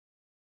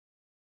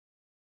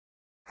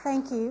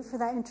Thank you for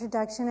that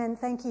introduction, and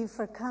thank you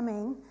for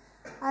coming.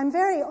 I'm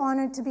very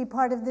honored to be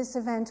part of this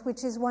event,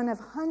 which is one of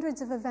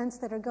hundreds of events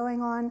that are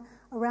going on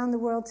around the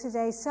world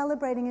today,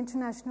 celebrating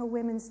International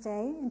Women's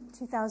Day in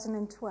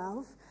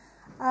 2012.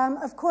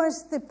 Of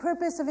course, the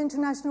purpose of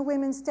International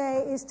Women's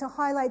Day is to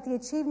highlight the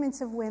achievements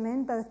of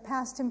women, both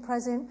past and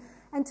present,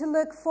 and to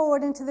look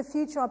forward into the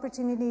future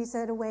opportunities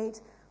that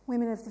await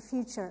women of the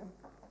future.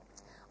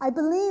 I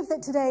believe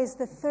that today is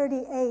the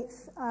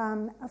 38th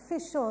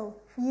official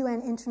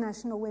UN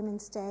International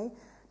Women's Day,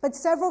 but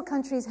several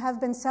countries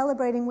have been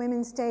celebrating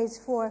Women's Days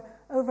for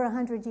over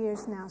 100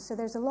 years now, so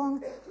there's a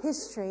long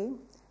history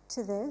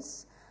to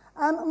this.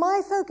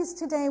 My focus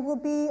today will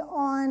be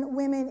on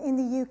women in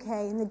the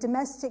UK, in the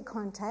domestic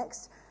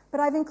context, but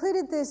I've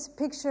included this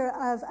picture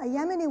of a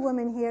Yemeni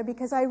woman here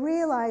because I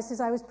realized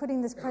as I was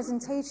putting this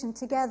presentation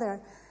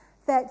together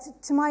that,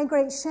 to my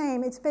great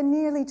shame, it's been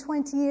nearly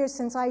 20 years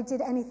since I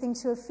did anything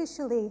to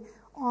officially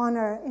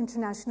honor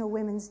International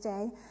Women's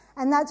Day.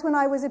 And that's when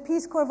I was a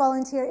Peace Corps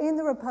volunteer in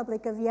the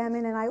Republic of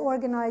Yemen, and I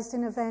organized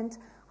an event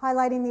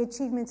highlighting the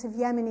achievements of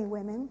Yemeni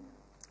women.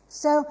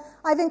 So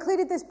I've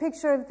included this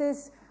picture of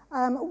this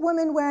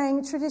woman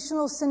wearing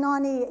traditional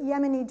Sinani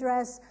Yemeni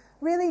dress,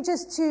 really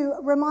just to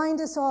remind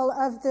us all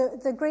of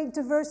the great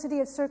diversity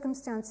of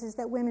circumstances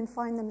that women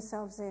find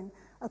themselves in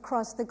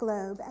across the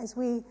globe as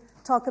we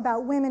talk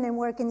about women and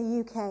work in the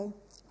UK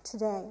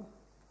today.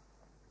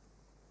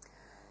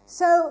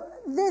 So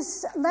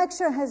this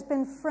lecture has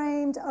been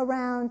framed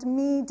around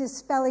me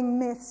dispelling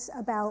myths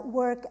about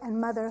work and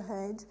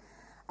motherhood,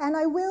 and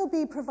I will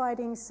be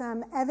providing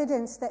some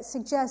evidence that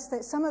suggests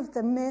that some of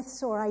the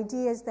myths or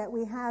ideas that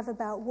we have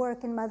about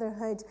work and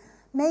motherhood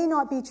may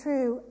not be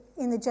true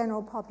in the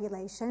general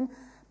population.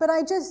 But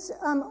I just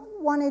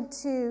wanted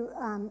to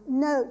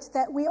note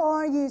that we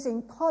are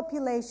using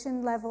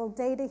population-level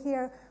data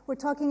here. We're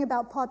talking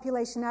about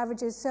population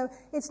averages, so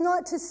it's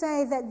not to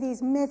say that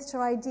these myths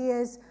or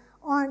ideas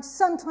aren't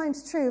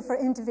sometimes true for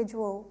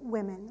individual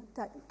women.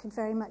 That could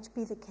very much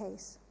be the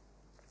case.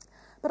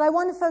 But I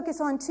want to focus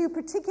on two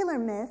particular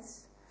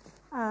myths,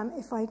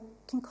 if I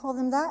can call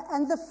them that.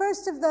 And the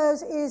first of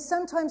those is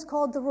sometimes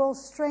called the role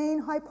strain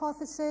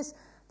hypothesis,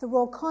 the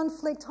role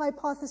conflict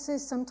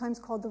hypothesis, sometimes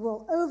called the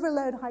role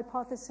overload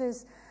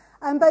hypothesis.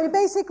 But it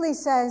basically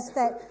says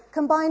that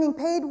combining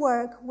paid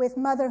work with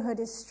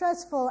motherhood is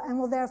stressful and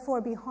will therefore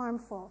be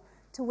harmful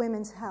to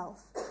women's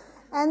health.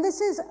 And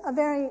this is a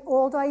very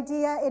old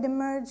idea. It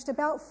emerged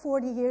about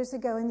 40 years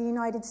ago in the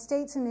United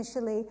States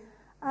initially,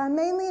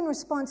 mainly in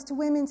response to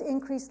women's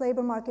increased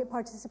labor market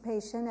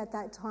participation at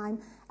that time,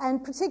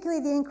 and particularly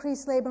the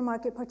increased labor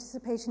market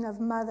participation of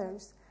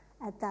mothers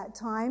at that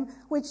time,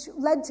 which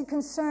led to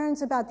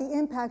concerns about the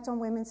impact on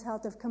women's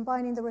health of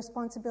combining the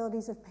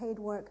responsibilities of paid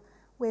work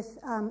with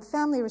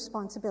family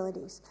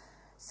responsibilities.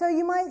 So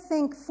you might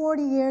think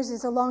 40 years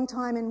is a long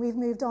time and we've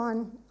moved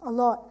on a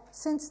lot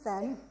since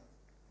then.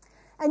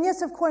 And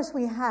yes, of course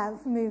we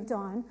have moved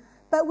on,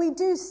 but we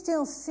do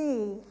still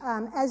see,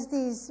 as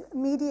these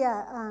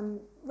media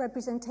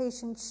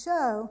representations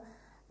show,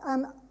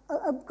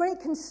 a great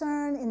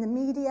concern in the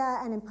media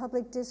and in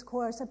public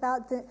discourse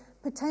about the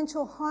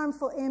potential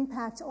harmful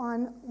impact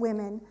on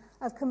women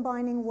of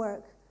combining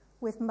work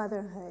with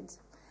motherhood.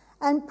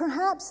 And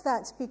perhaps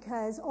that's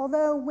because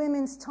although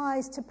women's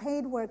ties to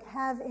paid work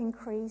have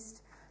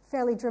increased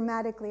fairly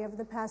dramatically over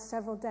the past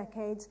several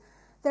decades,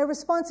 their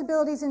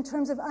responsibilities in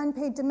terms of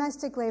unpaid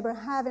domestic labor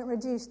haven't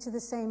reduced to the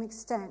same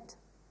extent.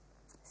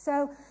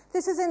 So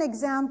this is an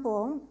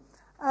example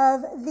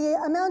of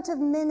the amount of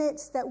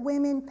minutes that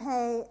women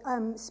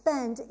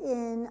spend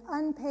in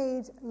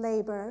unpaid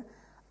labor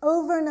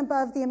over and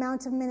above the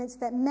amount of minutes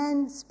that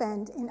men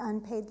spend in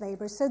unpaid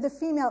labor. So the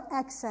female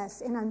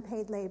excess in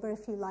unpaid labor,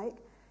 if you like,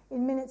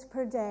 in minutes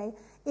per day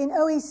in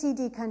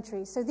OECD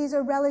countries. So these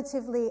are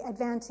relatively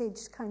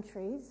advantaged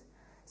countries.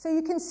 So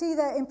you can see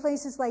that in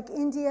places like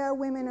India,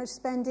 women are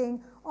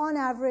spending, on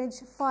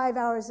average, 5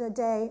 hours a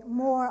day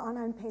more on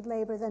unpaid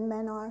labor than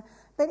men are.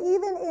 But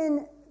even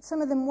in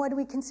some of the what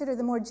we consider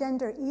the more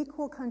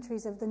gender-equal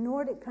countries of the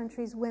Nordic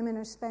countries, women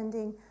are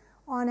spending,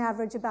 on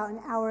average, about an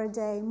hour a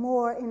day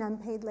more in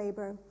unpaid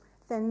labor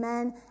than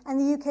men. And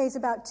the UK is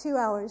about 2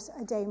 hours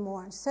a day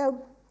more.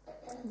 So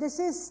this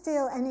is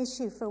still an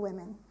issue for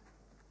women.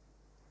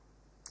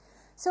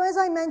 So as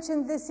I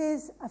mentioned, this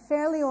is a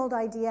fairly old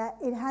idea.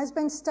 It has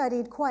been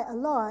studied quite a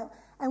lot,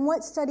 and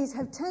what studies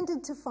have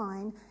tended to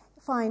find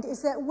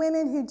is that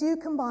women who do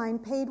combine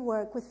paid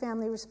work with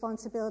family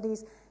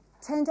responsibilities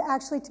tend to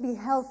actually to be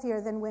healthier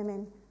than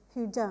women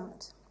who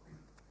don't.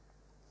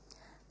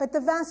 But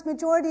the vast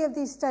majority of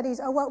these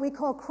studies are what we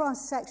call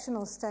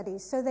cross-sectional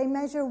studies. So they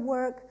measure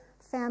work,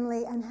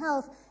 family, and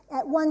health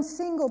at one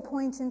single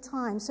point in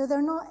time. So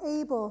they're not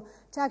able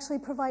to actually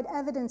provide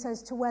evidence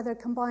as to whether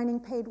combining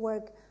paid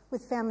work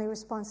with family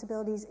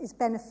responsibilities is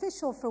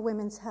beneficial for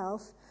women's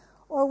health,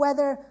 or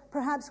whether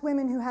perhaps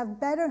women who have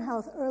better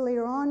health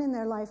earlier on in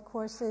their life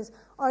courses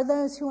are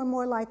those who are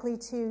more likely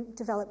to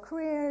develop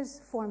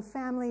careers, form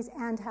families,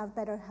 and have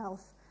better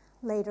health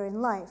later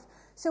in life.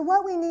 So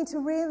what we need to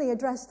really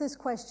address this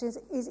question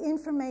is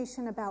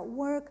information about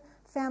work,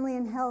 family,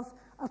 and health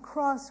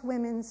across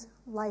women's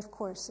life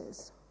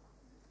courses.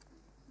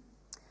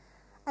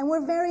 And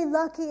we're very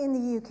lucky in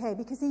the UK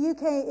because the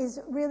UK is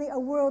really a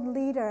world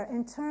leader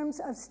in terms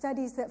of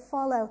studies that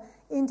follow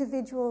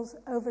individuals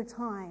over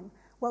time,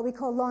 what we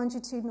call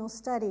longitudinal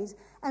studies.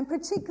 And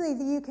particularly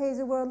the UK is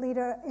a world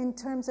leader in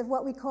terms of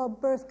what we call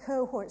birth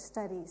cohort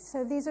studies.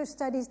 So these are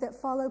studies that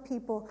follow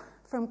people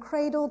from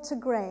cradle to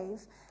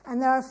grave.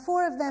 And there are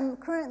 4 of them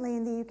currently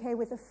in the UK,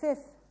 with a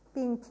 5th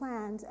being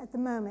planned at the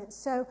moment.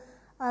 So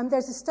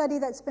there's a study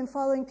that's been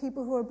following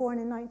people who were born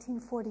in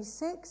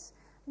 1946,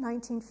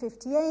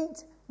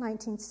 1958,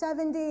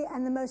 1970,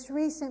 and the most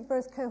recent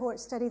birth cohort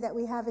study that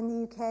we have in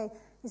the UK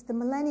is the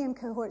Millennium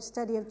Cohort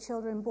Study of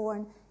children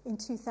born in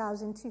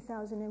 2000,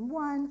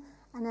 2001.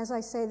 And as I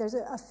say, there's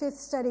a 5th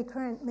study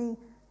currently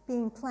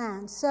being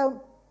planned.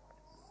 So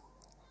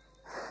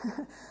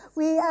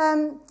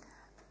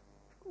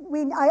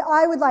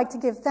I would like to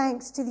give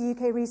thanks to the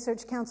UK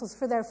Research Councils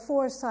for their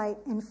foresight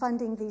in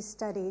funding these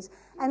studies,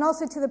 and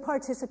also to the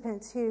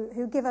participants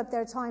who give up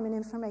their time and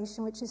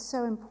information, which is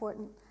so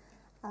important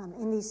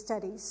in these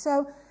studies.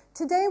 So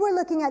today we're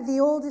looking at the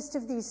oldest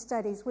of these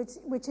studies,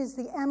 which is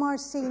the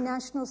MRC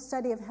National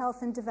Study of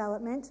Health and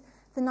Development,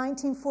 the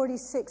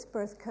 1946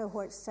 birth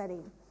cohort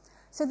study.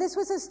 So this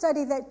was a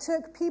study that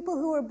took people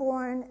who were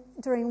born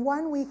during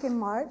 1 week in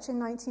March in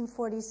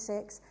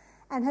 1946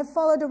 and have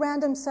followed a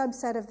random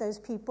subset of those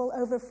people,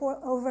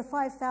 over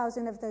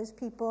 5,000 of those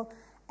people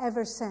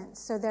ever since.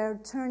 So they're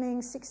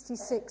turning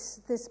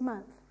 66 this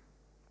month.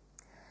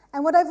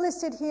 And what I've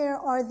listed here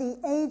are the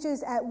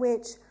ages at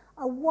which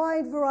a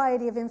wide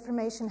variety of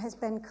information has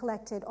been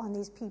collected on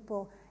these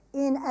people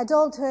in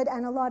adulthood,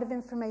 and a lot of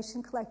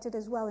information collected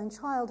as well in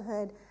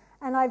childhood.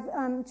 And I've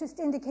just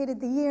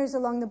indicated the years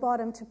along the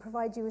bottom to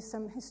provide you with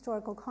some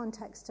historical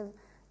context of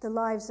the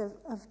lives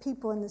of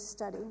people in this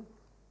study.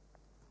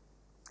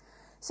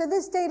 So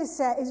this data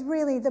set is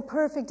really the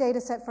perfect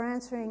data set for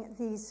answering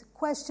these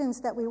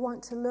questions that we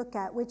want to look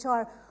at, which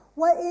are,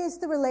 what is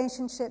the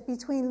relationship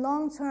between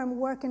long-term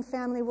work and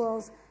family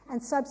roles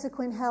and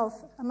subsequent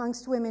health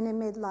amongst women in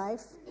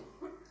midlife?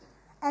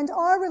 And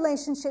are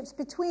relationships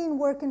between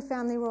work and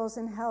family roles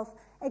and health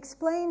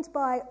explained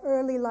by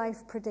early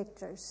life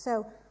predictors?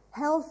 So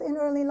health in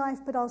early life,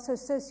 but also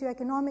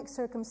socioeconomic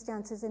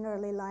circumstances in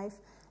early life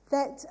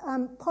that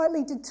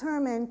partly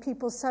determine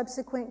people's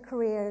subsequent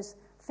careers,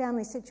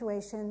 family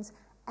situations,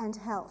 and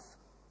health.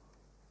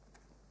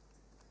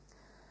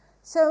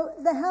 So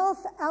the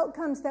health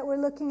outcomes that we're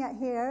looking at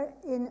here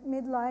in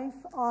midlife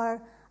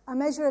are a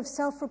measure of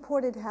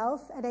self-reported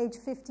health at age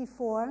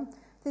 54.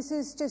 This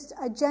is just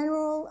a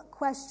general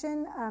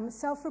question,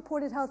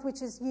 self-reported health,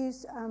 which is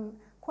used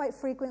quite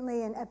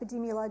frequently in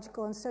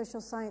epidemiological and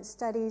social science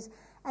studies.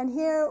 And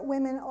here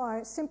women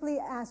are simply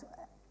asked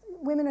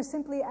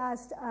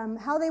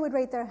how they would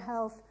rate their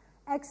health: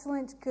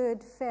 excellent,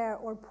 good, fair,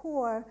 or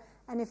poor.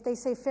 And if they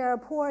say fair or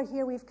poor,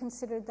 here we've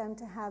considered them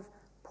to have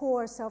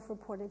poor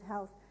self-reported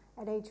health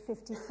at age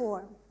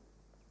 54.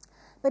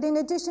 But in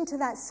addition to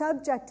that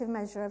subjective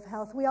measure of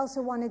health, we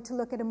also wanted to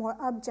look at a more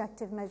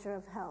objective measure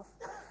of health.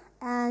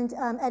 And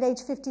at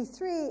age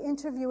 53,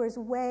 interviewers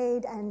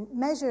weighed and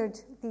measured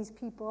these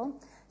people.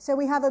 So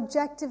we have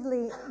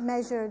objectively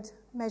measured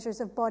measures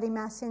of body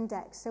mass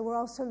index. So we're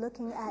also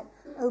looking at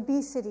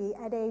obesity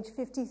at age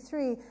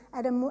 53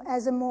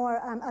 as a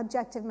more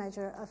objective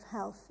measure of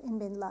health in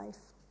midlife.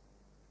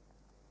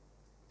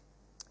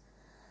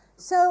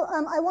 So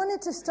I wanted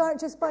to start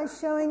just by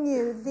showing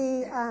you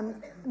the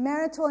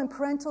marital and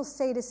parental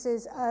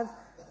statuses of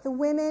the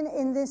women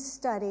in this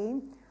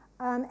study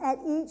at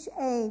each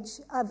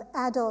age of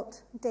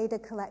adult data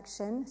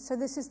collection. So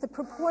this is the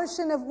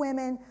proportion of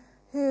women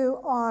who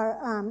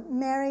are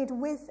married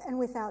with and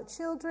without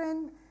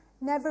children,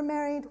 never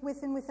married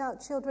with and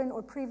without children,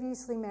 or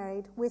previously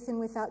married with and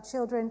without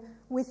children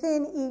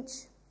within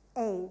each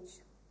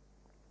age.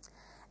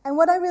 And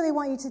what I really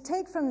want you to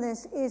take from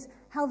this is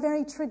how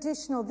very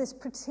traditional this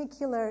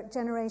particular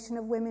generation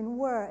of women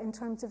were in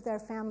terms of their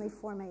family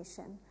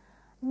formation.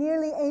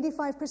 Nearly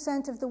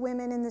 85% of the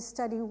women in this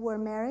study were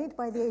married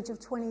by the age of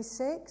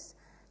 26.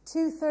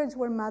 2/3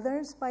 were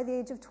mothers by the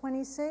age of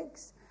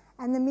 26.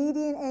 And the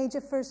median age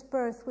of first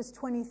birth was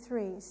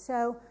 23.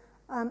 So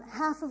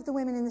half of the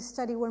women in the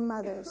study were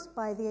mothers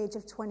by the age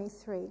of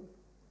 23.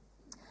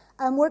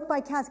 Work by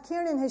Kath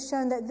Kiernan has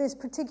shown that this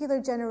particular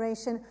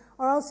generation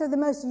are also the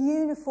most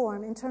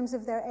uniform in terms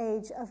of their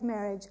age of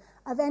marriage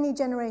of any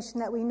generation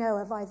that we know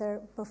of,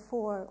 either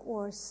before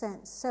or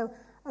since. So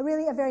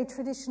really a very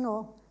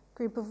traditional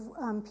group of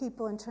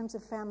people in terms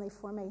of family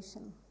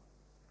formation.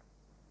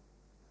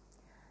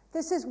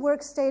 This is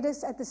work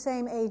status at the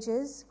same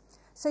ages.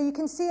 So you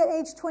can see at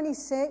age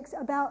 26,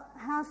 about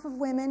half of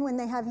women, when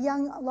they have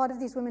a lot of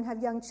these women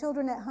have young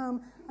children at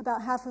home,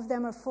 about half of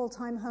them are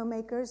full-time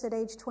homemakers at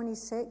age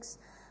 26.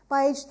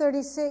 By age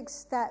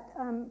 36, that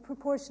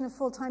proportion of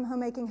full-time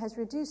homemaking has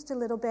reduced a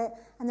little bit,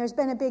 and there's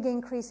been a big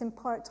increase in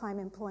part-time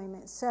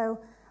employment. So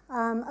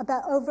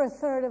About over a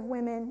third of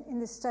women in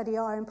this study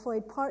are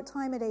employed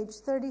part-time at age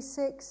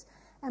 36,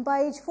 and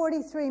by age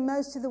 43,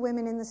 most of the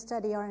women in the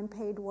study are in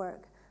paid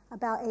work.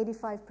 About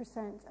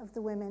 85% of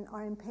the women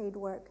are in paid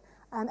work.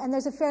 And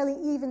there's a fairly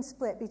even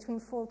split between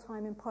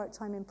full-time and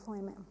part-time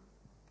employment.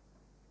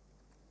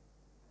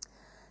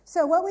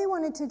 So what we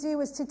wanted to do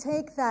was to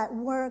take that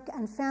work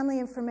and family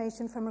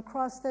information from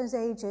across those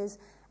ages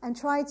and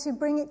try to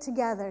bring it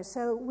together.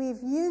 So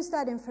we've used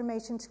that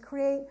information to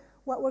create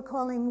what we're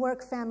calling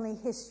work-family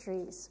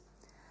histories.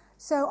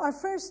 So our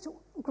first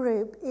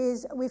group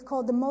is we've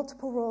called the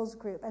multiple roles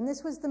group, and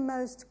this was the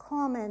most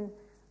common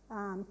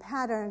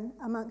pattern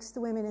amongst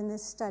the women in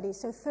this study.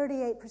 So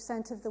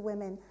 38% of the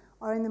women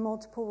are in the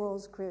multiple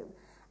roles group.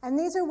 And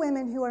these are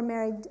women who are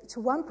married to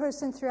one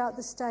person throughout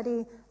the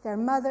study, they're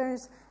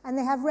mothers, and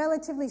they have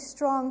relatively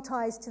strong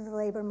ties to the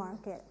labor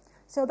market.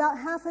 So about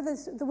half of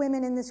the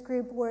women in this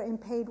group were in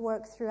paid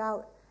work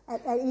throughout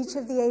at each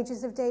of the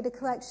ages of data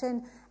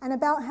collection, and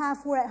about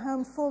half were at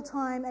home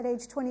full-time at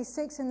age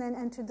 26 and then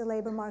entered the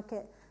labor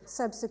market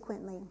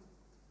subsequently.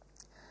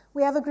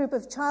 We have a group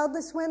of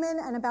childless women,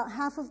 and about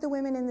half of the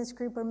women in this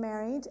group are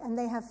married, and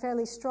they have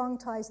fairly strong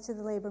ties to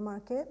the labor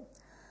market.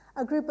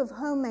 A group of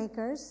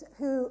homemakers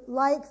who,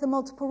 like the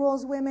multiple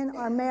roles women,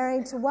 are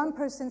married to one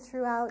person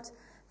throughout.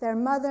 They're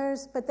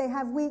mothers, but they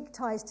have weak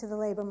ties to the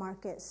labor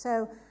market.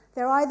 So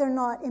they're either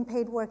not in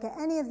paid work at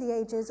any of the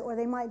ages, or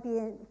they might be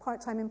in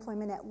part-time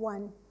employment at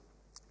one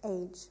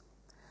age.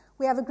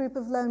 We have a group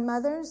of lone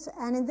mothers,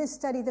 and in this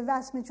study, the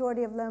vast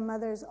majority of lone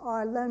mothers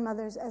are lone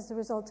mothers as the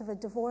result of a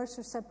divorce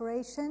or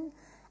separation,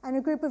 and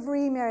a group of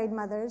remarried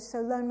mothers,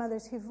 so lone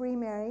mothers who've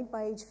remarried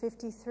by age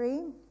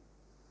 53.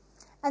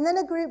 And then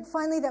a group,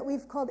 finally, that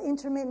we've called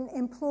intermittent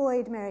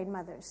employed married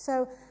mothers.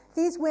 So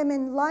these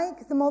women,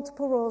 like the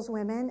multiple roles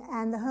women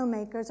and the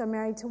homemakers, are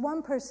married to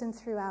one person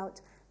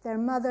throughout. They're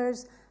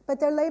mothers, but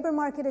their labor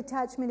market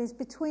attachment is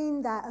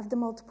between that of the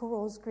multiple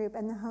roles group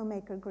and the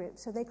homemaker group.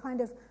 So they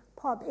kind of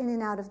pop in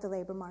and out of the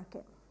labor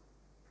market.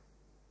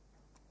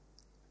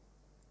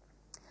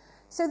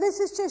 So this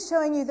is just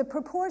showing you the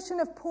proportion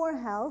of poor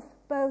health,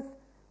 both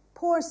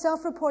poor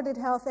self-reported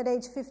health at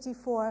age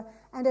 54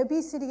 and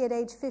obesity at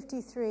age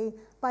 53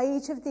 by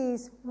each of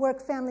these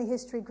work-family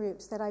history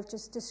groups that I've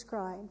just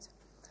described.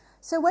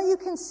 So what you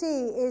can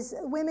see is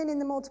women in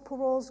the multiple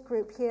roles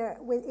group here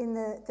in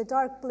the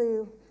dark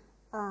blue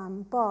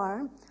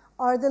bar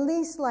are the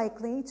least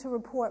likely to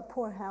report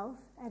poor health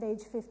at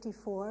age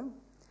 54.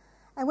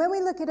 And when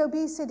we look at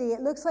obesity,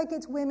 it looks like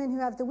it's women who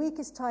have the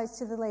weakest ties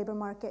to the labor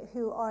market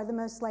who are the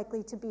most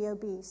likely to be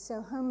obese,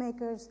 so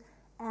homemakers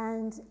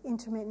and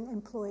intermittent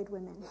employed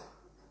women.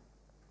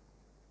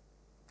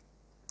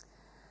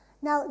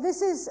 Now,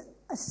 this is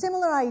a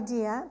similar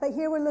idea, but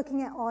here we're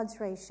looking at odds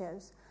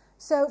ratios.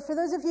 So for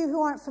those of you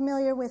who aren't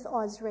familiar with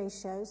odds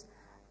ratios,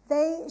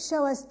 they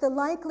show us the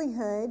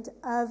likelihood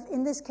of,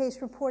 in this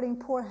case, reporting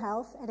poor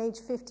health at age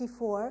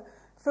 54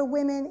 for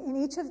women in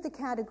each of the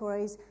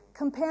categories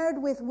compared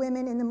with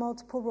women in the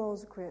multiple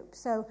roles group.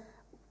 So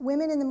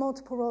women in the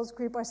multiple roles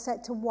group are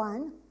set to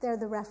 1, they're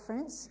the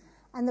reference,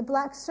 and the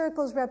black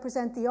circles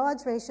represent the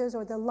odds ratios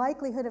or the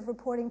likelihood of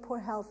reporting poor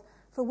health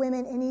for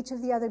women in each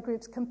of the other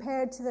groups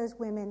compared to those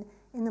women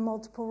in the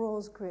multiple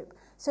roles group.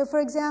 So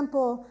for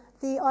example,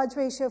 the odds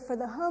ratio for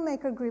the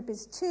homemaker group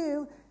is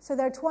 2, so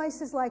they're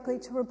twice as likely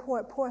to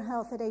report poor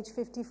health at age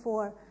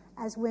 54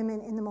 as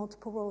women in the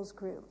multiple roles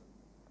group.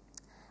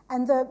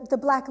 And the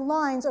black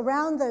lines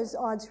around those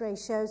odds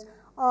ratios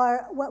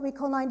are what we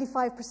call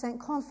 95%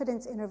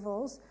 confidence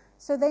intervals.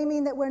 So they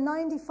mean that we're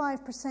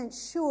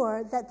 95%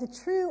 sure that the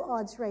true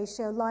odds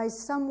ratio lies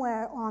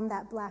somewhere on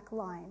that black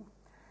line.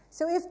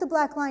 So if the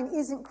black line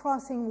isn't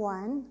crossing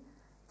 1,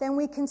 then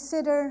we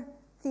consider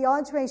the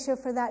odds ratio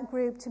for that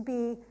group to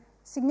be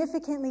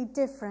significantly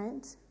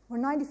different. We're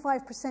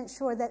 95%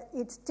 sure that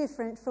it's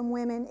different from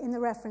women in the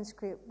reference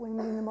group,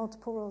 women in the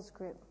multiple roles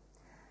group.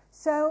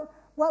 So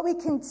what we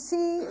can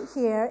see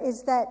here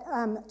is that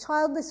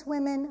childless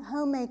women,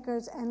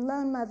 homemakers, and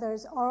lone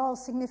mothers are all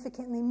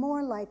significantly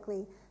more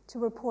likely to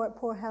report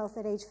poor health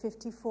at age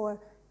 54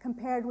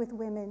 compared with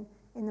women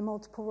in the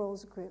multiple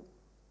roles group.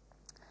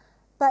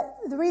 But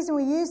the reason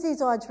we use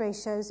these odds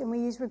ratios, and we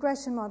use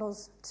regression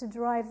models to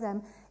derive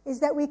them, is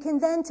that we can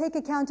then take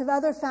account of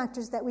other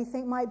factors that we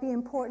think might be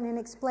important in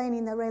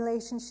explaining the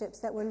relationships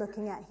that we're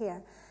looking at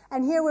here.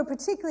 And here we're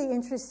particularly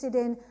interested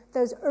in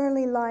those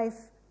early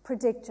life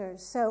predictors.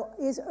 So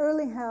is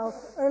early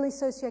health, early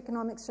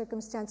socioeconomic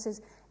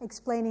circumstances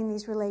explaining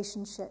these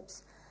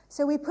relationships?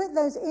 So we put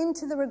those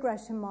into the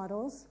regression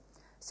models.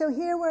 So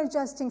here we're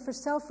adjusting for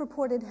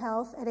self-reported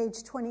health at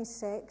age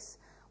 26,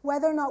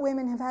 whether or not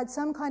women have had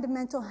some kind of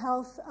mental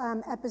health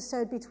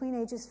episode between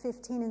ages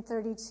 15 and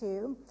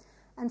 32,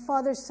 and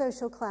father's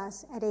social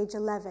class at age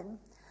 11.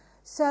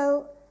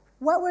 So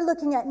what we're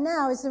looking at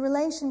now is the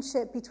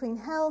relationship between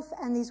health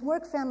and these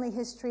work-family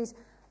histories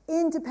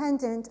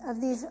independent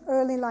of these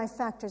early life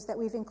factors that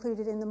we've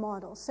included in the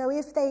model. So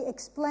if they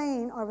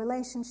explain our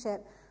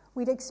relationship,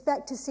 we'd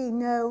expect to see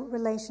no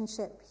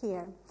relationship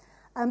here.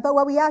 But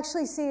what we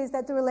actually see is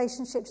that the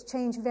relationships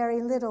change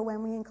very little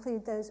when we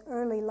include those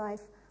early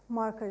life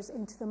markers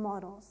into the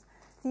models.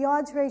 The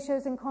odds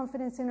ratios and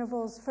confidence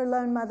intervals for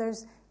lone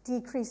mothers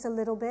decrease a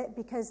little bit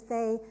because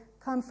they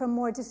come from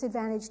more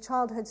disadvantaged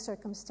childhood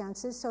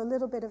circumstances, so a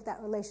little bit of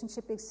that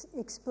relationship is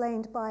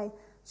explained by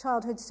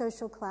childhood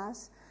social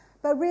class.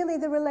 But really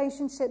the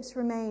relationships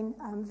remain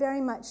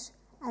very much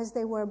as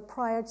they were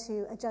prior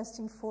to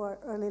adjusting for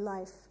early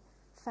life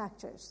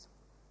factors.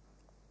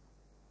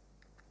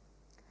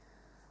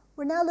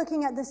 We're now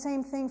looking at the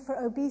same thing for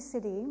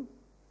obesity.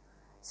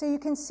 So you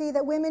can see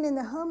that women in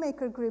the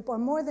homemaker group are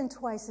more than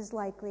twice as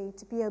likely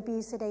to be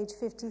obese at age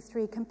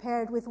 53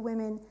 compared with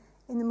women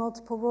in the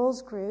multiple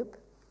roles group.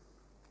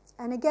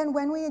 And again,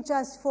 when we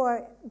adjust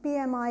for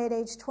BMI at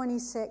age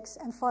 26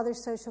 and father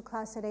social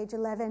class at age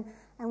 11,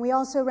 and we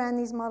also ran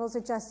these models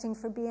adjusting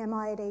for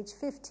BMI at age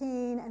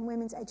 15 and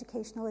women's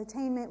educational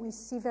attainment, we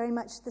see very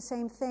much the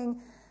same thing,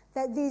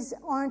 that these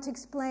aren't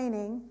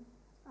explaining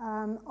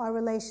our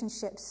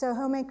relationships. So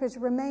homemakers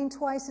remain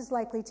twice as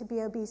likely to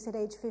be obese at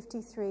age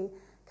 53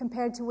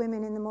 compared to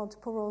women in the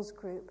multiple roles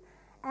group.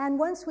 And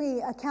once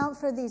we account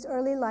for these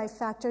early life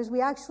factors,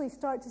 we actually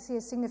start to see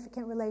a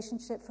significant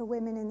relationship for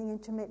women in the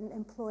intermittent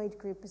employed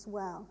group as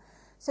well.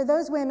 So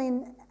those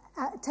women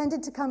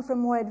tended to come from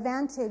more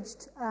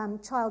advantaged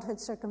childhood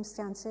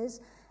circumstances.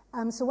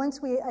 So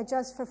once we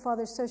adjust for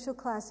father social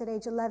class at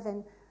age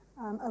 11,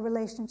 a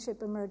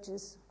relationship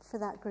emerges for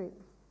that group.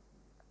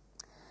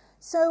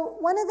 So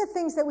one of the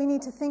things that we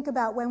need to think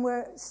about when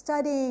we're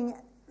studying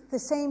the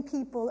same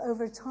people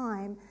over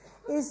time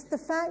is the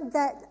fact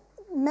that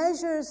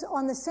measures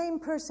on the same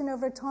person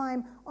over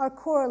time are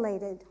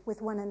correlated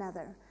with one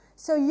another.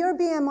 So your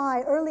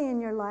BMI early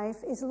in your life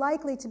is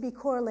likely to be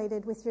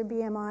correlated with your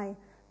BMI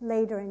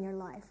later in your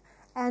life.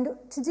 And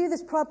to do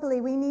this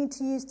properly, we need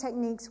to use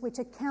techniques which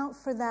account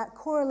for that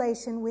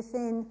correlation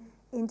within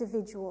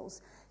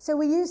individuals. So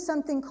we use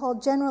something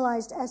called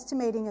generalized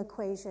estimating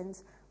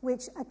equations,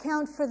 which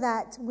account for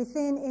that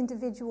within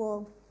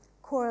individual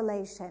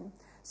correlation.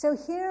 So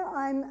here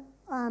I'm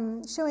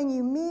showing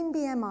you mean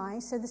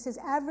BMI, so this is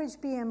average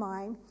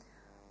BMI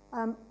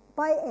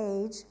by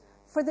age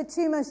for the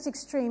two most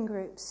extreme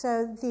groups,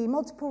 so the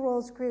multiple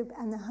roles group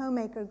and the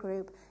homemaker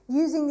group,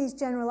 using these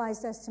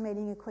generalized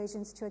estimating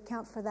equations to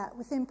account for that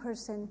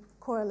within-person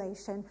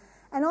correlation.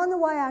 And on the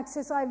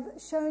y-axis, I've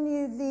shown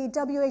you the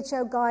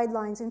WHO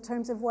guidelines in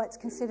terms of what's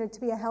considered to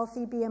be a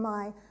healthy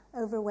BMI,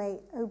 overweight,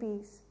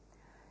 obese.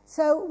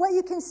 So what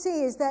you can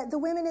see is that the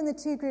women in the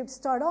two groups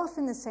start off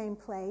in the same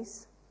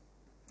place.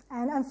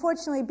 And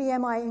unfortunately,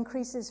 BMI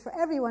increases for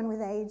everyone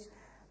with age,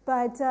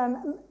 but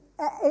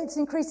it's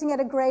increasing at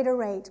a greater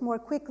rate, more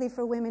quickly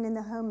for women in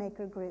the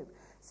homemaker group.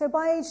 So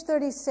by age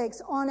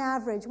 36, on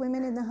average,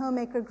 women in the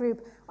homemaker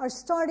group are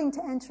starting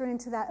to enter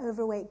into that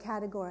overweight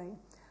category.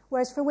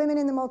 Whereas for women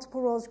in the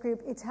multiple roles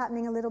group, it's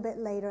happening a little bit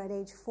later at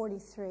age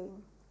 43.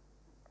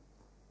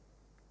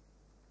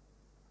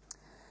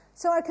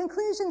 So our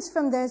conclusions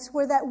from this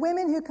were that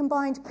women who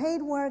combined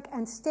paid work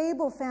and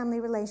stable family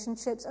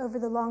relationships over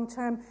the long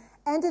term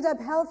ended up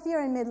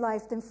healthier in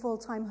midlife than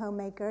full-time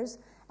homemakers,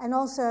 and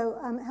also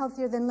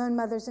healthier than lone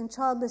mothers and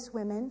childless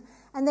women.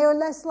 And they were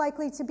less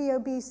likely to be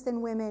obese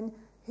than women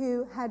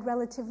who had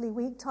relatively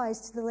weak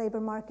ties to the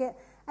labor market.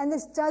 And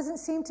this doesn't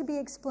seem to be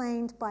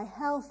explained by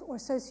health or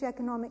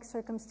socioeconomic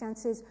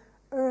circumstances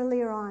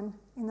earlier on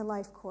in the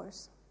life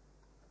course.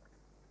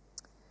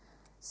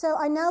 So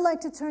I'd now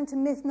like to turn to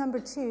myth number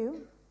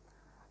 2.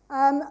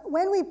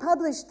 When we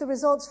published the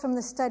results from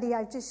the study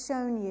I've just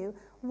shown you,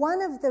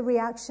 one of the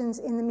reactions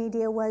in the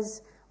media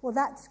was, well,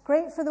 that's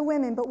great for the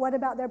women, but what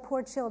about their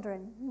poor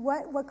children?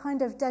 What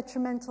kind of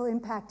detrimental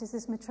impact is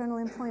this maternal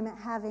employment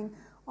having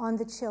on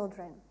the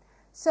children?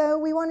 So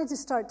we wanted to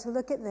start to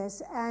look at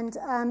this, and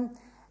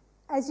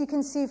as you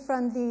can see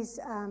from these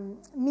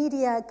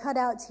media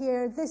cutouts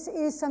here, this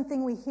is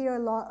something we hear a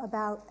lot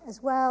about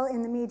as well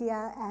in the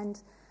media and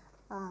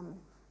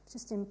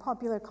just in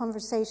popular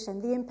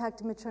conversation, the impact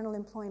of maternal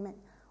employment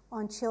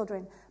on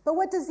children. But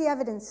what does the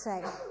evidence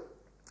say?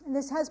 And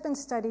this has been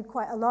studied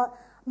quite a lot.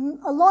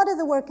 A lot of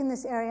the work in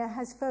this area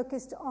has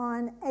focused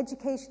on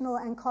educational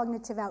and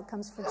cognitive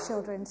outcomes for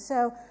children,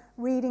 so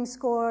reading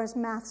scores,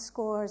 math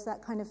scores,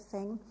 that kind of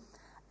thing.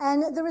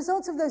 And the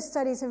results of those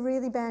studies have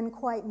really been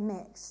quite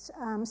mixed.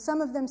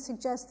 Some of them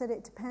suggest that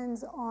it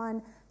depends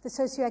on the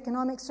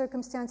socioeconomic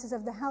circumstances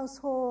of the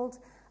household,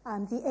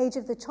 the age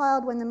of the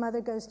child when the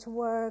mother goes to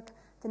work,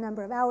 the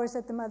number of hours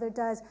that the mother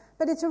does.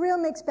 But it's a real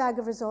mixed bag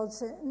of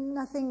results,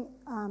 nothing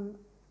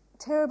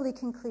terribly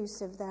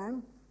conclusive there.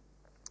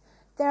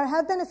 There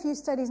have been a few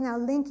studies now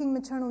linking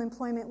maternal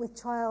employment with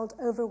child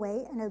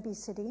overweight and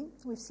obesity.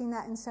 We've seen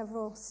that in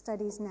several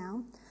studies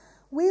now.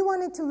 We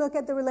wanted to look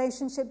at the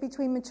relationship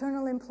between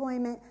maternal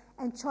employment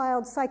and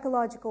child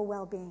psychological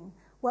well-being,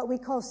 what we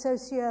call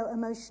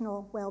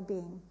socio-emotional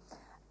well-being.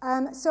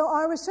 So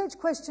our research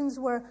questions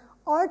were,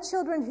 are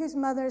children whose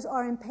mothers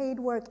are in paid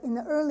work in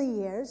the early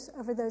years,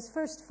 over those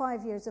first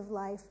 5 years of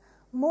life,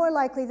 more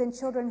likely than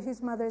children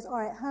whose mothers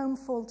are at home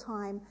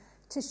full-time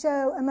to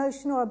show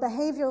emotional or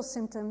behavioral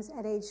symptoms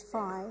at age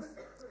 5.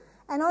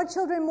 And are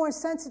children more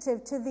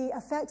sensitive to the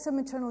effects of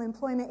maternal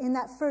employment in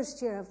that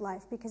first year of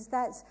life? Because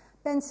that's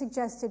been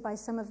suggested by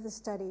some of the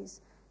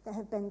studies that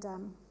have been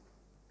done.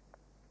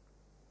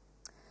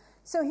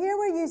 So here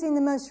we're using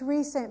the most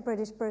recent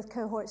British birth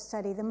cohort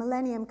study, the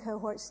Millennium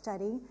Cohort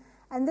Study.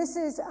 And this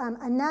is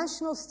a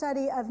national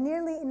study of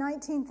nearly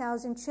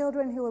 19,000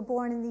 children who were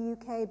born in the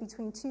UK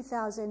between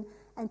 2000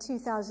 and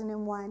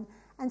 2001.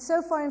 And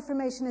so far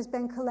information has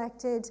been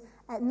collected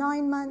at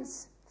 9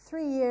 months,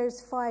 3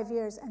 years, 5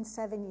 years, and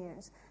 7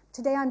 years.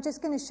 Today I'm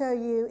just going to show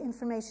you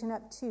information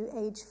up to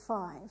age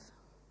 5.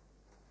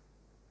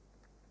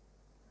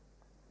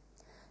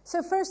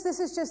 So first, this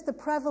is just the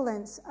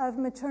prevalence of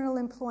maternal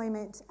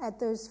employment at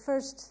those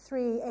first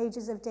 3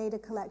 ages of data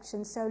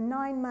collection. So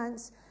 9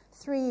 months,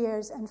 3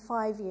 years, and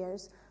 5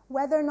 years.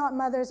 Whether or not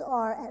mothers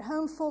are at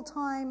home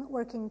full-time,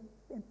 working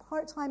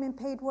part-time in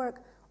paid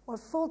work, or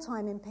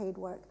full-time in paid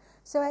work.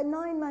 So at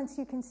 9 months,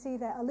 you can see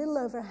that a little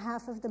over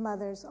half of the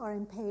mothers are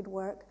in paid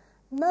work.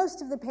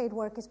 Most of the paid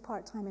work is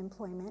part-time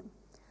employment.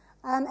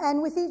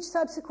 And with each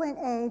subsequent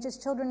age, as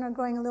children are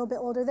growing a little bit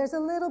older, there's a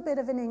little bit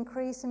of an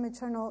increase in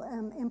maternal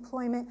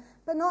employment,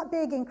 but not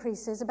big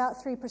increases,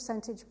 about 3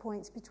 percentage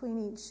points between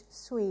each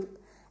sweep.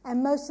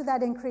 And most of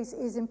that increase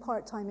is in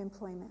part-time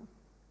employment.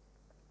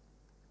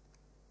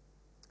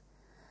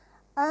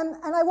 And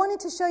I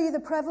wanted to show you the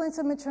prevalence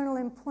of maternal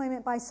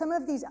employment by some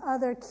of these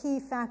other key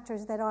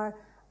factors that are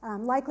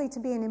likely to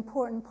be an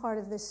important part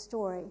of this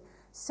story.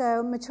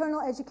 So maternal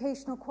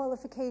educational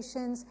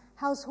qualifications,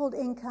 household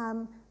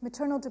income,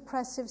 maternal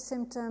depressive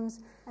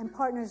symptoms, and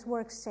partner's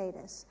work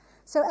status.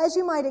 So as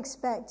you might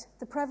expect,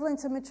 the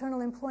prevalence of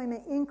maternal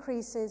employment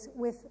increases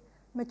with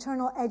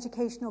maternal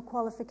educational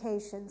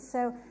qualifications.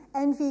 So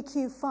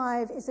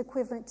NVQ5 is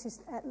equivalent to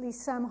at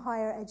least some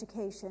higher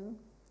education.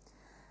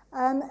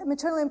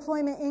 Maternal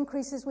employment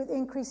increases with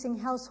increasing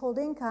household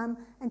income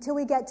until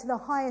we get to the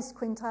highest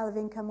quintile of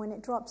income when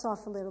it drops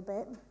off a little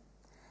bit.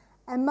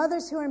 And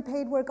mothers who are in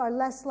paid work are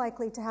less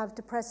likely to have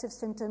depressive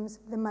symptoms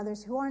than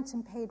mothers who aren't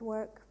in paid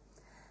work.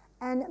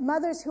 And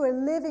mothers who are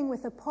living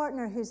with a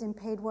partner who's in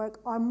paid work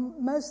are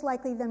most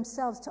likely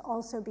themselves to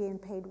also be in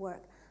paid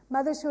work.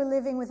 Mothers who are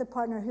living with a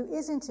partner who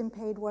isn't in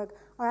paid work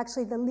are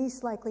actually the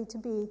least likely to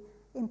be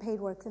in paid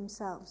work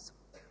themselves.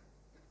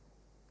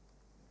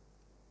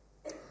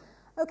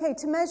 Okay,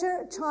 to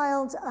measure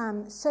child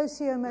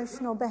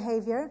socio-emotional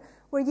behavior,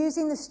 we're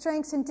using the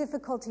Strengths and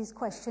Difficulties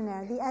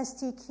Questionnaire, the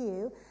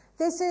SDQ.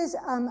 This is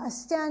a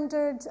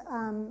standard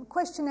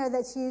questionnaire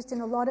that's used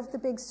in a lot of the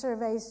big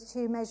surveys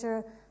to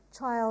measure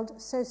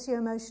child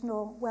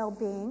socio-emotional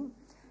well-being.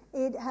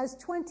 It has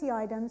 20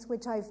 items,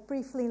 which I've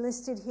briefly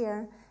listed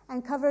here,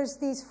 and covers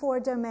these 4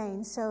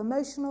 domains. So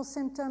emotional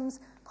symptoms,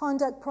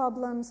 conduct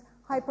problems,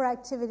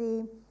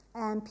 hyperactivity,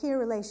 and peer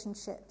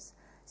relationships.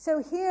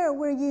 So here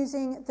we're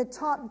using the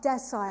top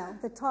decile,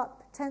 the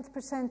top 10th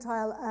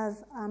percentile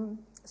of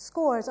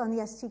scores on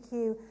the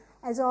SDQ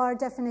as our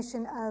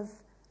definition of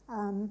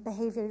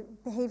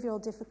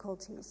behavioral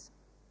difficulties.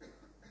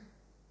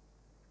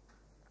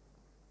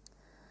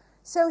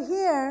 So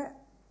here,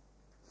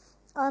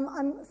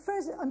 I'm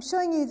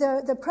showing you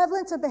the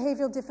prevalence of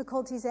behavioral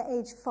difficulties at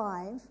age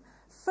 5.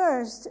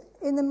 First,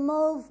 in the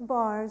mauve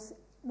bars,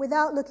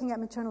 without looking at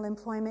maternal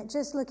employment,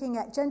 just looking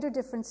at gender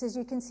differences,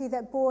 you can see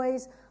that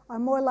boys are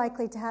more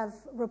likely to have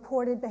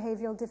reported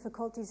behavioral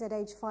difficulties at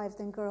age 5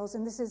 than girls,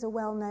 and this is a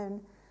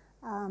well-known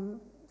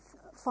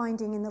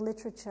finding in the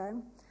literature.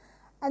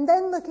 And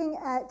then looking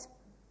at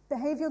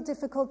behavioral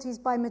difficulties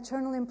by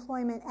maternal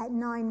employment at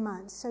 9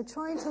 months. So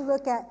trying to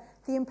look at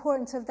the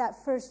importance of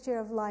that first year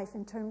of life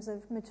in terms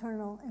of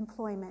maternal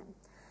employment.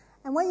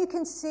 And what you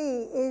can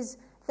see is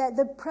that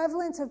the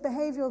prevalence of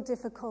behavioral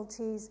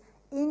difficulties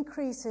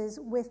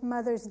increases with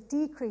mothers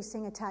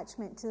decreasing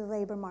attachment to the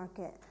labor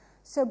market.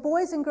 So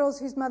boys and girls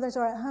whose mothers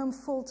are at home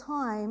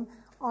full-time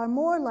are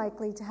more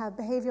likely to have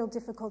behavioral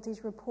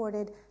difficulties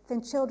reported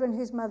than children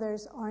whose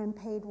mothers are in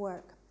paid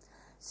work.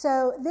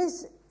 So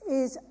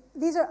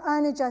these are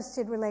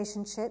unadjusted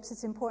relationships,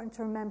 it's important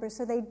to remember,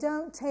 so they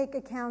don't take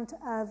account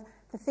of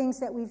the things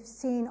that we've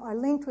seen are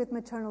linked with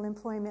maternal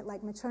employment,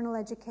 like maternal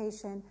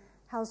education,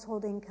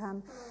 household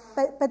income.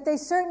 But they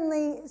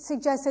certainly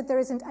suggest that there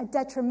isn't a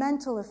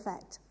detrimental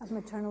effect of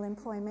maternal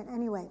employment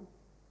anyway.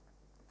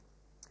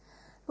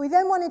 We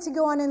then wanted to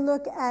go on and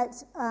look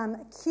at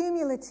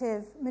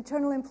cumulative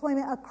maternal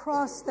employment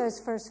across those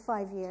first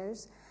 5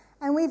 years.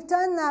 And we've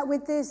done that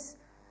with this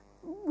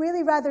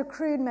really rather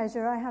crude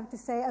measure, I have to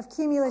say, of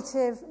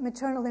cumulative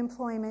maternal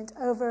employment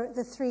over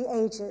the 3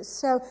 ages.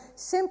 So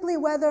simply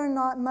whether or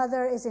not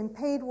mother is in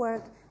paid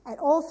work at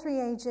all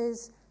 3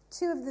 ages,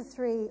 2 of the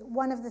 3,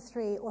 1 of the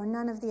 3, or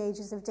none of the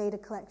ages of data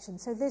collection.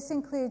 So this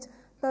includes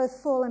both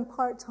full and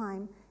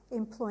part-time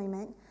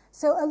employment.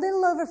 So a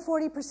little over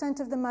 40%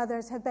 of the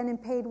mothers have been in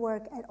paid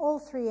work at all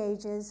 3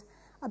 ages.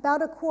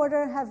 About a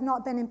quarter have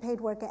not been in paid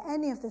work at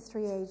any of the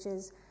 3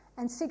 ages.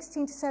 And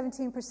 16 to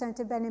 17%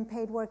 have been in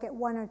paid work at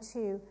 1 or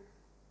 2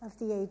 of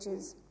the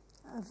ages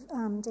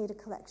of data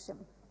collection.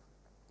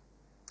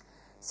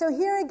 So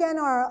here again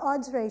are our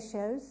odds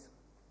ratios,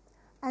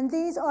 and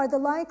these are the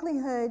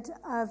likelihood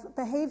of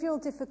behavioral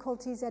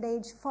difficulties at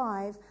age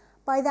 5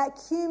 by that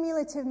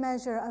cumulative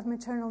measure of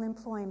maternal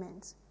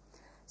employment.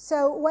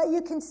 So what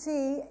you can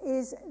see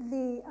is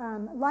the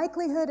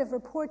likelihood of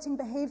reporting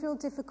behavioral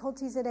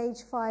difficulties at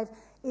age 5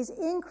 is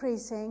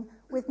increasing,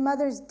 with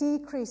mothers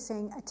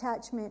decreasing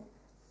attachment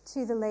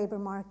to the labor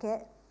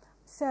market.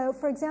 So,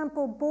 for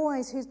example,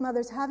 boys whose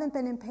mothers haven't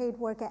been in paid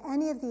work at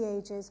any of the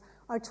ages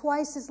are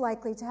twice as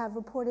likely to have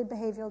reported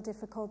behavioral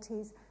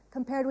difficulties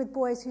compared with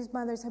boys whose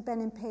mothers have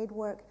been in paid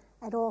work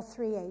at all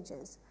 3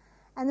 ages.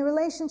 And the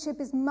relationship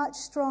is much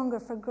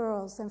stronger for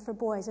girls than for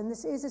boys, and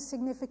this is a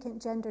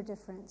significant gender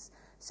difference.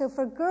 So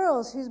for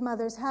girls whose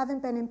mothers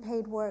haven't been in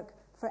paid work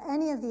for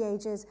any of the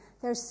ages,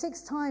 they're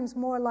 6 times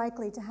more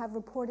likely to have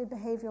reported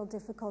behavioral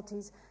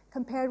difficulties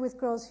compared with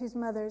girls whose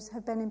mothers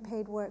have been in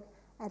paid work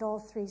at all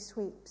 3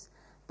 sweeps.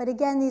 But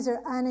again, these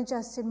are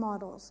unadjusted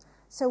models.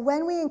 So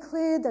when we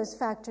include those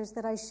factors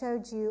that I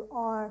showed you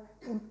are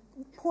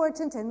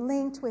important and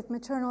linked with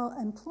maternal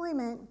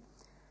employment,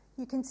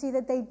 you can see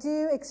that they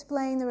do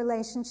explain the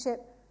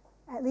relationship,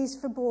 at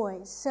least for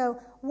boys. So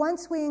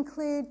once we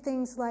include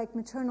things like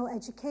maternal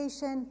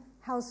education,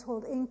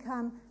 household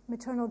income,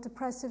 maternal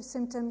depressive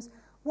symptoms,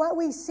 what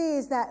we see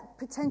is that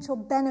potential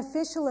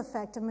beneficial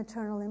effect of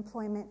maternal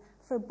employment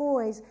for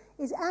boys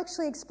is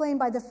actually explained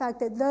by the fact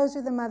that those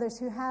are the mothers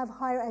who have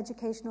higher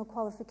educational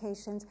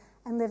qualifications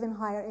and live in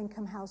higher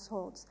income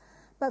households.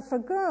 But for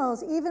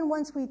girls, even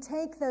once we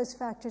take those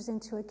factors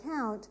into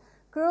account,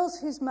 girls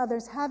whose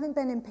mothers haven't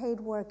been in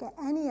paid work at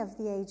any of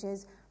the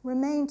ages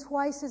remain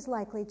twice as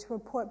likely to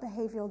report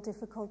behavioral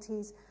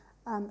difficulties.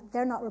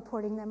 They're not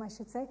reporting them, I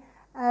should say,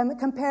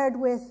 compared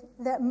with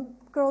the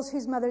girls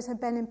whose mothers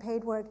have been in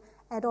paid work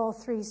at all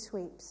 3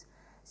 sweeps.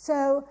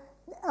 So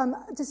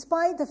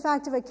despite the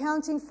fact of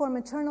accounting for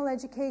maternal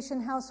education,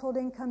 household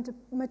income,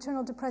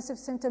 maternal depressive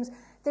symptoms,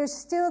 there's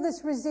still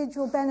this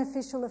residual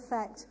beneficial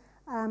effect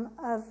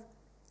of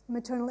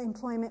maternal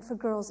employment for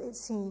girls, it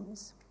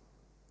seems.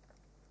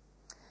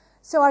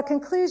 So our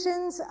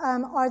conclusions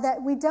are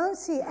that we don't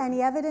see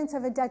any evidence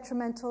of a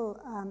detrimental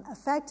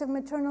effect of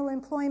maternal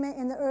employment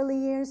in the early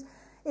years.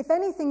 If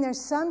anything, there's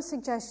some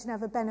suggestion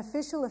of a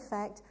beneficial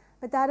effect,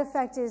 but that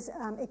effect is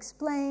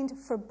explained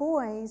for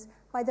boys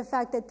by the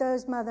fact that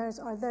those mothers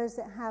are those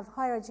that have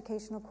higher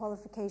educational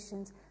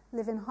qualifications,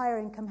 live in higher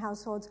income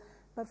households.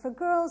 But for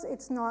girls,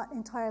 it's not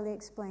entirely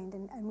explained,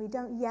 and we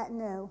don't yet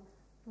know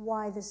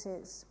why this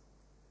is.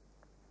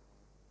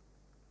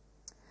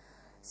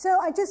 So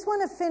I just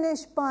want to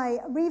finish by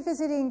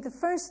revisiting the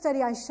first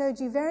study I showed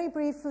you very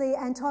briefly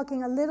and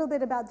talking a little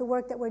bit about the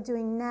work that we're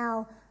doing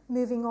now,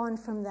 moving on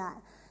from that.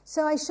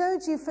 So I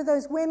showed you for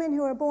those women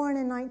who were born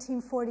in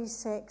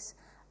 1946,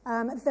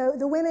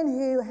 the women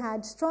who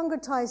had stronger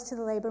ties to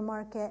the labor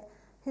market,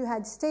 who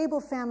had stable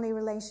family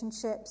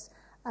relationships,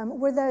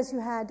 were those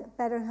who had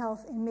better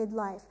health in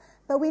midlife.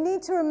 But we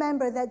need to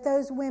remember that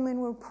those women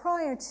were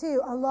prior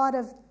to a lot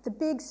of the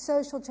big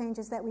social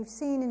changes that we've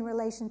seen in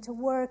relation to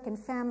work and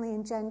family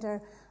and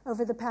gender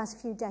over the past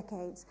few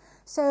decades.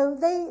 So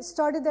they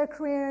started their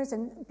careers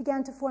and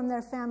began to form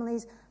their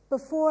families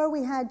before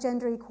we had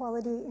gender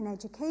equality in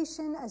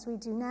education, as we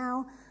do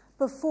now,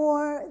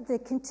 before the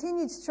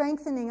continued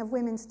strengthening of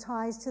women's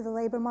ties to the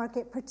labor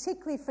market,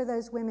 particularly for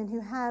those women who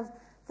have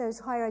those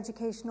higher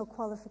educational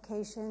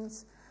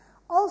qualifications.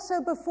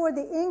 Also before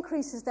the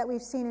increases that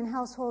we've seen in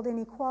household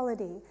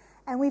inequality.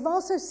 And we've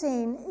also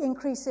seen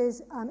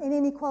increases in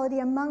inequality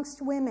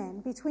amongst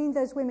women, between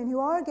those women who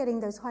are getting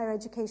those higher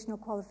educational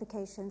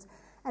qualifications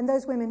and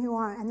those women who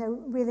aren't. And they're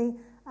really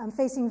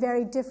facing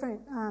very different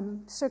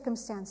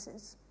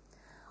circumstances.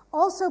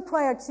 Also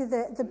prior to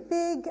the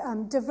big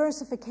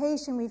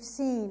diversification we've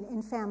seen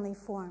in family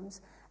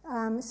forms.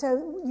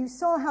 So you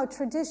saw how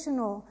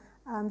traditional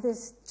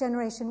this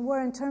generation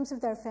were in terms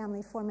of their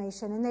family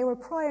formation, and they were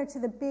prior to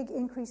the big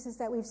increases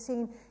that we've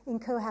seen in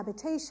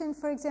cohabitation,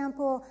 for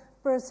example,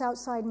 births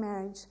outside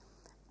marriage,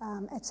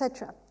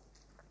 etc.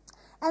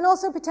 And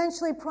also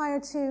potentially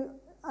prior to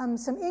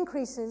some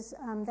increases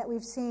that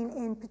we've seen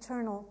in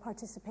paternal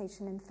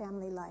participation in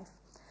family life.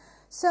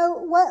 So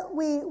what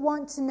we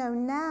want to know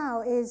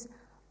now is,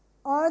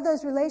 are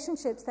those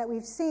relationships that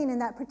we've seen in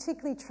that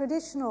particularly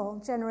traditional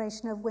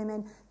generation of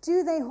women,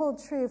 do they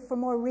hold true for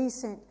more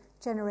recent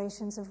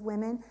generations of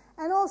women?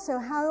 And also,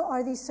 how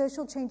are these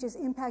social changes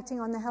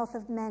impacting on the health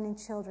of men and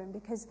children?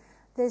 Because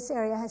this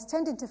area has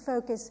tended to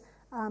focus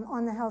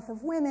on the health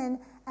of women,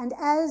 and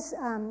as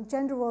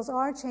gender roles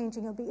are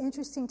changing, it'll be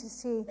interesting to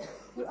see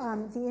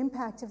the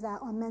impact of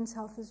that on men's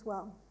health as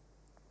well.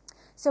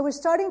 So we're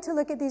starting to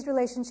look at these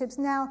relationships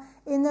now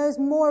in those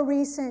more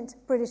recent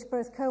British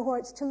birth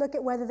cohorts to look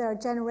at whether there are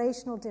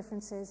generational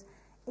differences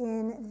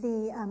in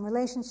the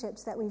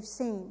relationships that we've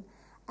seen.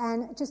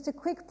 And just a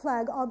quick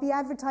plug, I'll be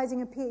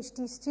advertising a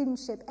PhD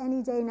studentship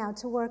any day now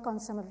to work on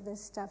some of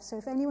this stuff. So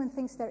if anyone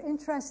thinks they're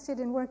interested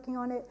in working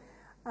on it,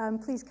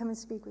 please come and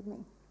speak with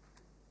me.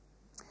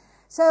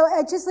 So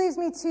it just leaves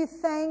me to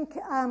thank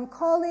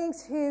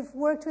colleagues who've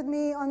worked with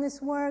me on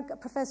this work,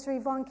 Professor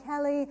Yvonne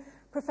Kelly,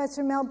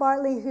 Professor Mel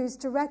Bartley, who's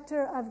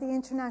director of the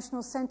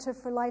International Center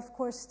for Life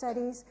Course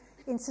Studies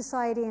in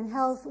Society and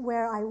Health,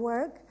 where I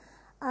work.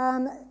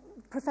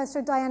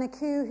 Professor Diana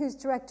Koo, who's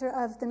director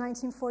of the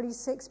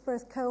 1946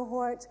 birth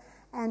cohort,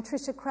 and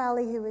Tricia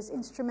Crowley, who was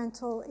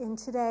instrumental in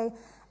today,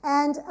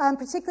 and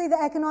particularly the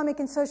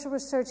Economic and Social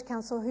Research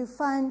Council, who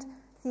fund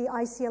the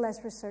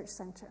ICLS Research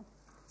Center.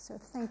 So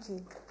thank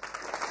you.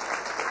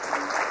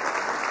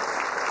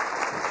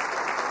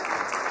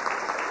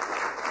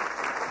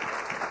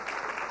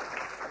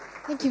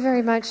 Thank you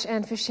very much,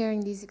 Anne, for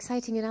sharing these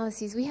exciting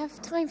analyses. We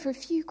have time for a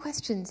few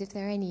questions, if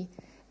there are any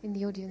in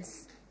the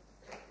audience.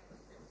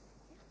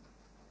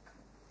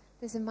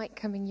 There's a mic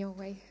coming your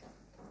way.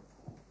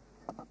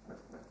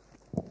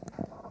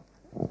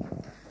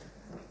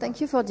 Thank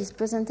you for this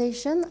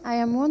presentation. I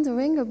am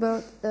wondering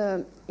about,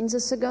 in the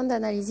second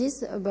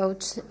analysis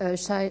about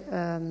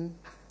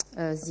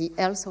the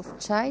health of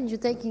child, you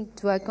take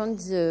into account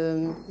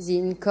the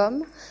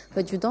income,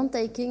 but you don't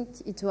take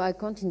it into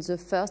account in the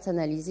first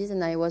analysis,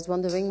 and I was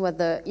wondering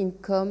whether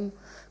income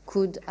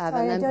could have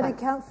an impact. I don't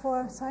account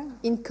for, sorry?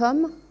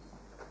 Income?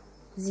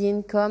 The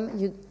income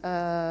in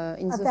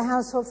the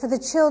household, for the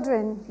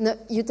children? No,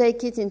 you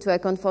take it into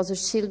account for the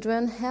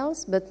children's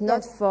health, but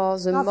not for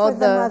the not mother. For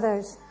the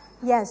mothers.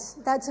 Yes,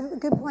 that's a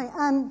good point.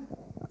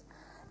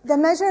 The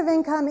measure of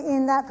income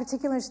in that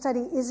particular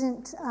study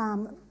isn't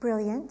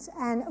brilliant,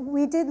 and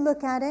we did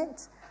look at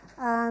it,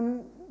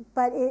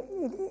 but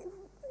it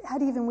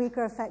had even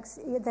weaker effects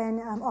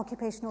than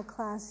occupational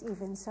class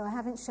even, so I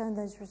haven't shown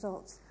those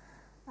results.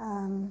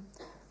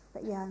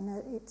 But yeah,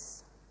 no,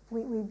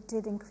 we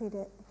did include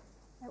it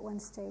at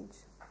one stage.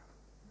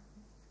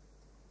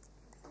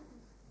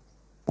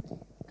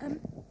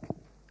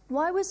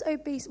 Why was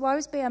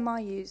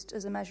BMI used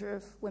as a measure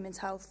of women's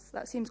health?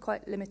 That seems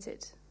quite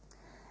limited.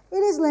 It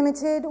is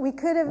limited.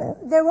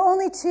 There were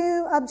only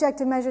 2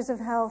 objective measures of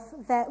health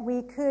that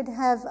we could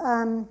have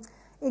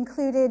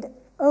included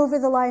over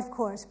the life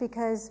course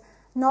because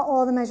not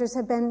all the measures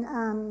had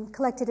been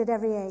collected at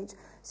every age.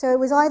 So it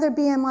was either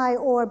BMI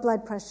or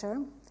blood pressure.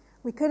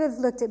 We could have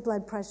looked at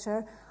blood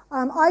pressure.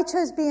 I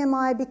chose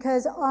BMI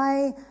because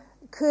I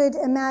could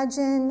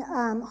imagine,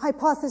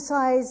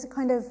 hypothesize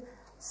kind of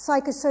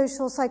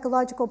psychosocial,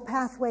 psychological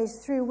pathways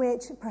through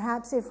which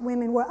perhaps if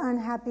women were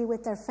unhappy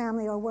with their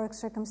family or work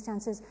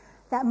circumstances,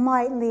 that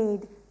might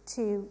lead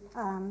to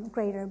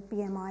greater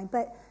BMI.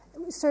 But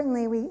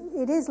certainly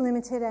it is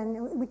limited,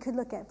 and we could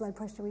look at blood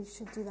pressure. We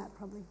should do that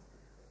probably.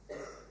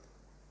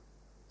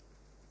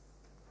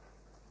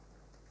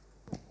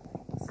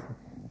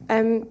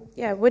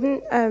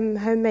 Wouldn't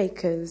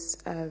homemakers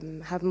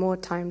have more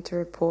time to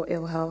report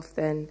ill health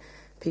than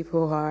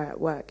people who are at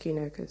work,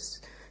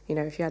 because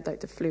if you had like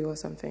the flu or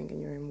something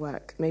and you're in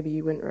work, maybe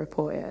you wouldn't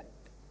report it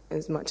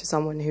as much as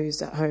someone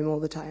who's at home all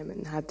the time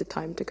and had the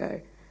time to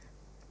go.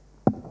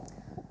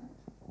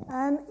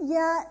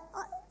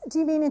 Do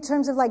you mean in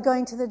terms of like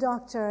going to the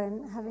doctor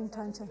and having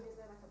time to?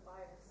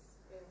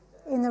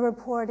 In the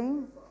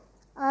reporting?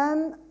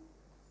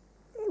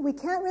 We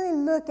can't really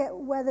look at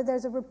whether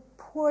there's a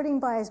reporting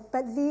bias,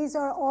 but these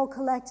are all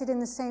collected in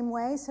the same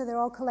way, so they're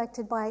all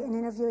collected by an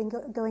interviewing,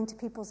 going to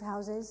people's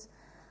houses.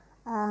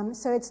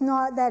 So it's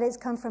not that it's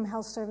come from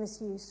health service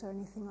use or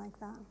anything like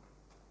that.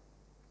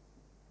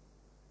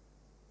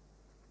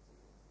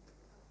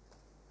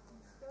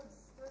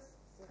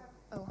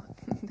 Oh,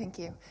 thank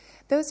you.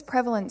 Those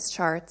prevalence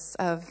charts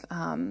of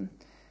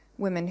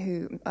women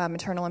who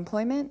maternal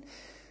employment,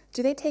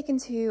 do they take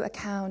into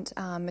account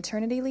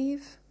maternity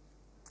leave?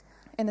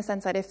 In the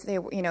sense that if they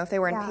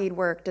were in paid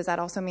work, does that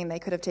also mean they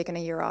could have taken a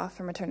year off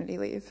for maternity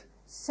leave?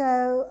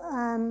 So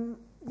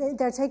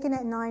they're taken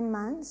at 9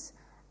 months.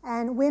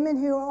 And women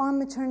who are on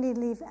maternity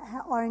leave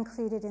are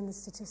included in the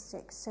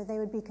statistics, so they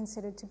would be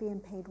considered to be in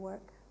paid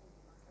work.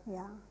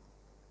 Yeah.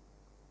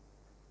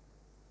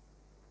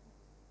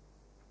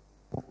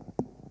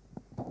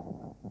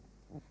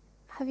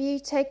 Have you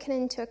taken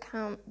into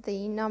account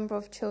the number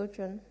of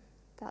children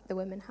that the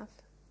women have?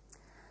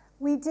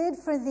 We did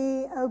for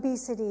the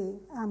obesity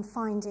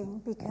finding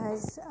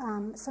because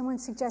someone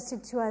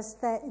suggested to us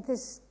that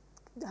this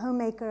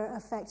homemaker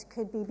effect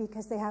could be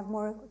because they have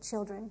more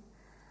children.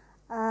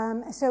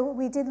 So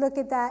we did look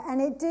at that,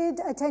 and it did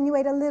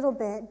attenuate a little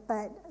bit,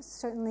 but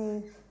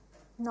certainly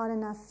not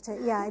enough to,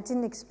 it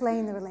didn't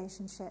explain the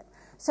relationship.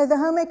 So the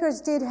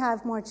homemakers did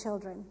have more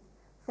children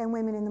than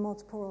women in the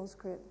multiple roles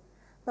group.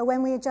 But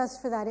when we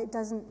adjust for that, it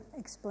doesn't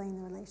explain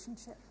the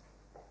relationship.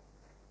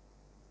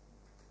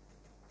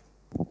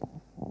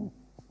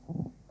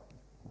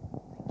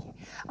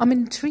 I'm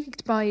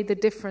intrigued by the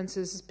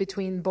differences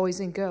between boys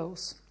and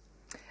girls.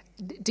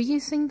 Do you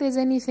think there's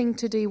anything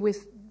to do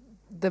with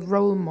the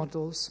role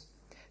models?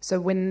 So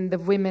when the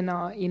women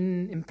are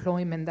in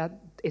employment, that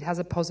it has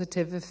a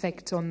positive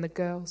effect on the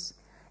girls?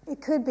 It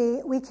could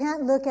be. We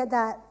can't look at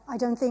that, I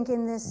don't think,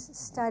 in this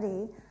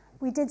study.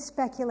 We did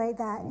speculate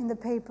that in the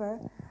paper.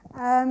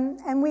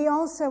 And we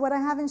also, what I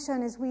haven't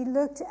shown is we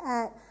looked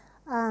at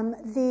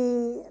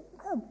the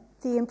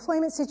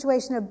employment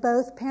situation of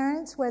both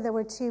parents, where there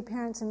were 2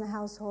 parents in the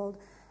household.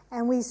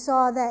 And we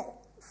saw that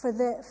for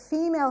the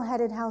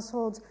female-headed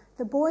households,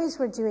 the boys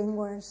were doing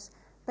worse,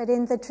 but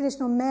in the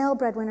traditional male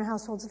breadwinner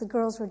households, the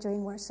girls were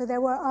doing worse. So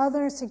there were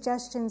other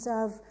suggestions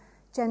of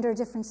gender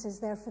differences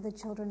there for the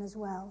children as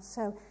well.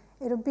 So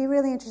it'll be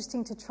really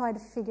interesting to try to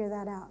figure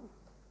that out.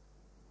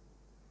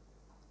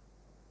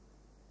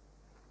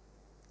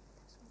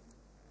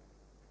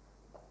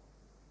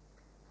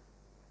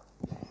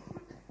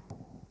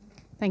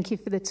 Thank you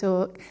for the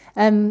talk.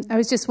 I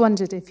was just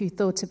wondered if you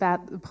thought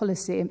about the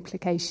policy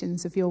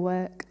implications of your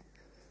work.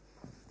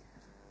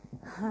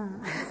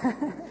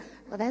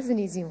 Well, that's an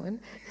easy one.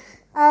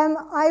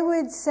 I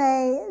would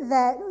say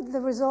that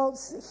the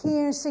results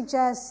here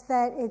suggest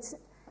that it's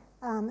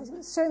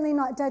certainly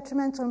not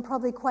detrimental and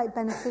probably quite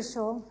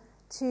beneficial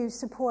to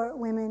support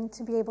women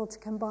to be able to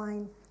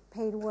combine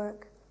paid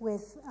work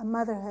with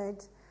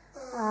motherhood,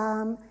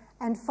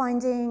 and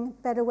finding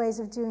better ways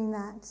of doing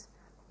that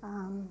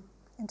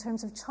in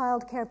terms of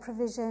childcare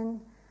provision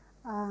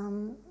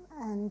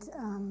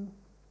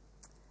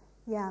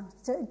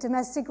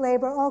domestic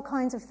labor, all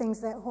kinds of things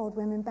that hold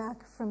women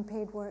back from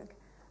paid work.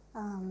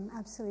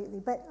 Absolutely.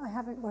 But I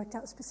haven't worked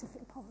out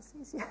specific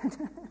policies yet.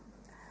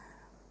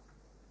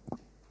 I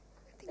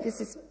think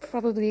this is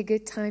probably a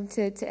good time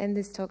to end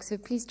this talk. So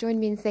please join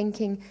me in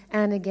thanking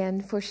Anne again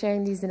for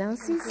sharing these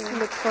analyses. We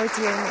look forward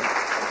to hearing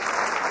it.